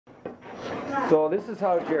So this is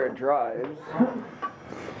how Jared drives.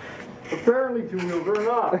 Apparently two-wheels are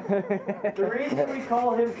not. The reason we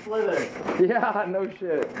call him Slither. Yeah, no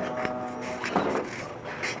shit.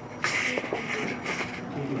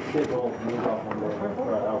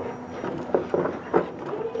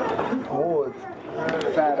 Oh, it's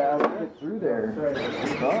fat ass to get through there.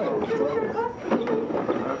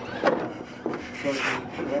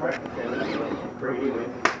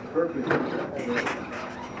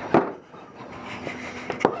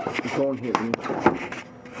 Don't hit me.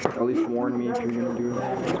 At least warn me if you're gonna do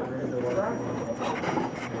that.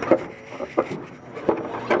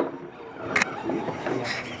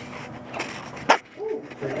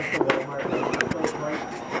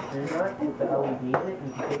 With the LED in it, you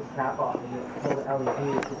can take the cap off and you pull the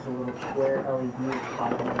LED, it's just a little square LED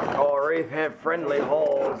popping in. Oh, Rafe had friendly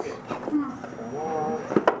hauls.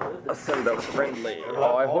 I'll send up friendly.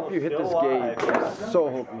 Oh, I hope you hit this gate. I so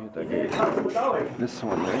hope you hit that gate. This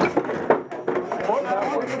one, right? Or that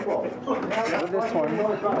one. Or this one. No,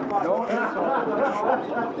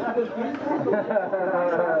 this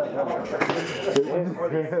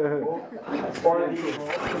one.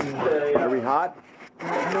 Are we hot?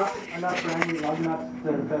 I'm not brand new. I'm not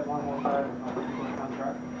the bet 115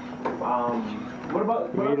 contract. What about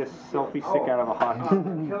You made a selfie stick out of a hot.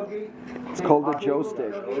 It's called a Joe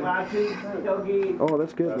stick. Oh,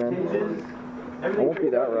 that's good, man. I won't be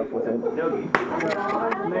that rough with it.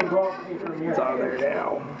 It's out of there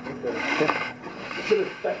now.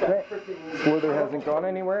 Slither hasn't gone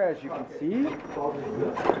anywhere, as you can see.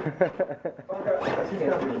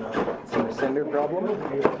 Some cinder problem.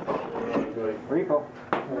 Repo.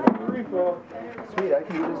 Sweet, I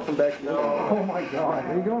can do this from back here. Oh my god,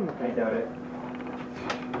 where are you going with that? I doubt it.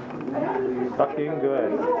 Fucking good.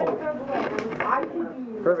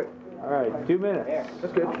 Perfect. Alright, 2 minutes.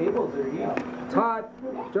 That's good. It's hot.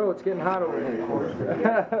 Joe, it's getting hot over here.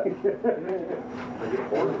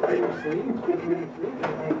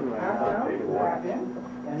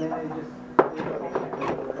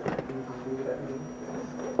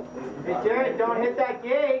 Hey Jared, don't hit that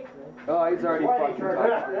gate! Oh, he's already fucking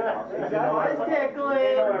touched it. It's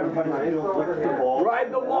tickling!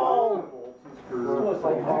 Ride the wall!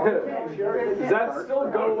 Is that still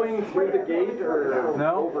going through the gate or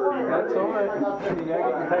No, over? that's alright. You gotta get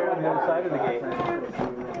your tire on the other side of the gate.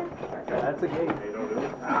 That's a gate.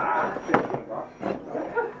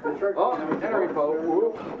 Oh, Henry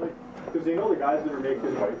Poe. Because they know the guys that are making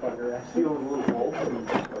his wife under stealing little bolts. They're going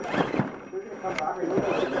to come back and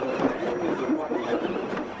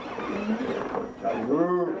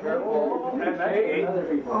And that's a gate.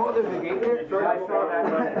 Oh, there's a gate there? I saw that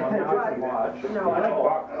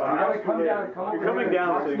You're coming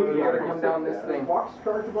down, so You gotta come down this thing. Fox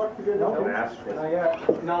charge a buck to get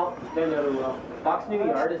out? No, they never will. Fox New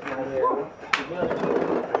Yard is not there.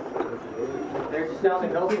 They're just down the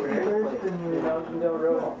hill from here. Mountaindale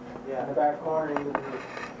Road. Yeah, the back corner.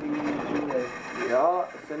 Yeah,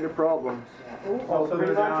 cinder problems. So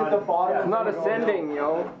pretty much at the bottom. It's not ascending,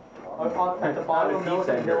 yo. At the bottom of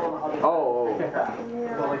the hill on the other side. Oh.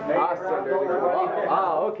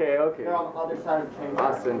 Okay. They're on the other side of the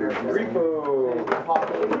chamber. Cinder. Repo.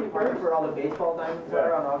 Where all the baseball diamonds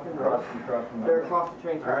are on auction. They're across the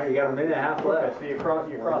train. Alright, you got a minute and a half left. So you cross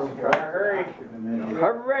the track. Hurry.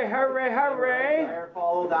 Hurry.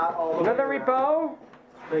 Follow that all the way Another around. repo.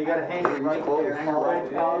 So you gotta hang it right there. I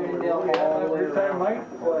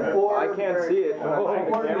can't see it. Or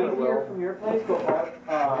here from your place, go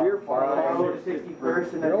You're fine. go to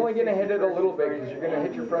 61st and then You're only gonna hit it a little bit because you're gonna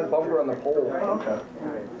hit your front bumper on the pole.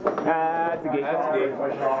 That's a gate.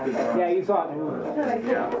 Yeah, you saw it move.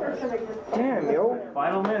 Damn, yo.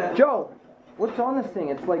 Final minute. Joe, what's on this thing?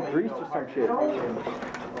 It's like grease or some shit.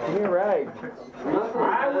 Give me a rag.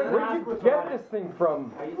 Where'd you get this thing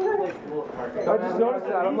from? I just noticed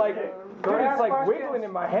that. I'm like, dude, it's like wiggling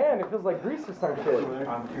in my hand. It feels like grease or some shit. It's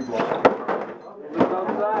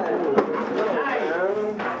outside.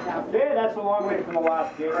 Yeah, that's a long way from the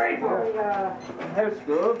last game. That's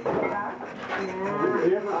good.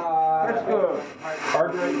 That's good.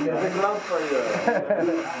 Hard rate. There's a glove for you.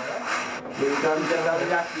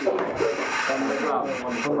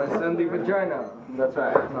 For my Sunday vagina. That's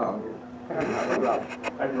right. No. I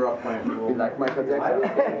grew up playing You pool. like Michael Jackson?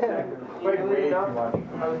 Played way too much.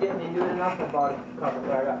 I was getting into it enough and bought a couple,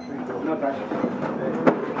 but I got 3 tools. No touch.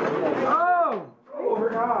 Oh!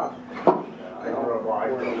 Overcast. I grew up I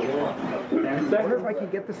wonder if I can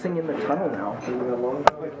get this thing in the tunnel now. Can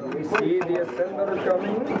we see the ascender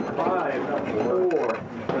coming? 5, 4.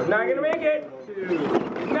 Not gonna make it! 2.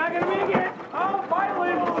 Not gonna make it! Oh,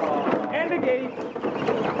 violence! And a gate.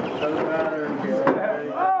 Doesn't matter.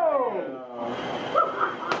 Oh!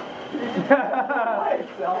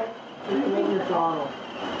 Maintenance throttle.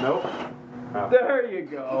 Nope. There you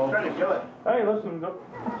go. Trying to kill it. Hey, listen,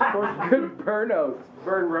 Good burnout.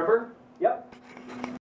 Burn rubber? Yep.